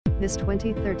This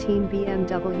 2013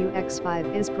 BMW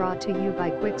X5 is brought to you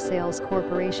by Quick Sales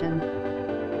Corporation.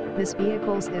 This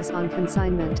vehicle is on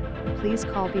consignment, please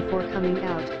call before coming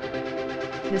out.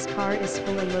 This car is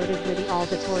fully loaded with all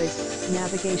the toys,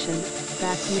 navigation,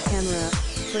 back view camera,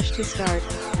 push to start,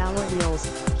 alloy wheels,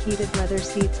 heated leather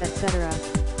seats etc.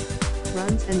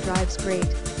 Runs and drives great.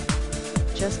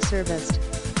 Just serviced.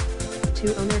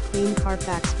 2-owner clean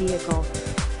Carfax vehicle.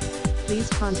 Please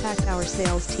contact our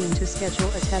sales team to schedule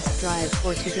a test drive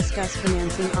or to discuss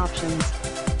financing options.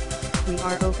 We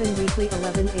are open weekly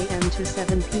 11 a.m. to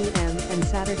 7 p.m. and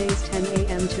Saturdays 10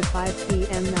 a.m. to 5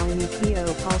 p.m. Nalini PO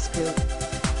Polsku.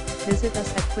 Visit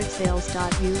us at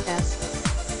quicksales.us.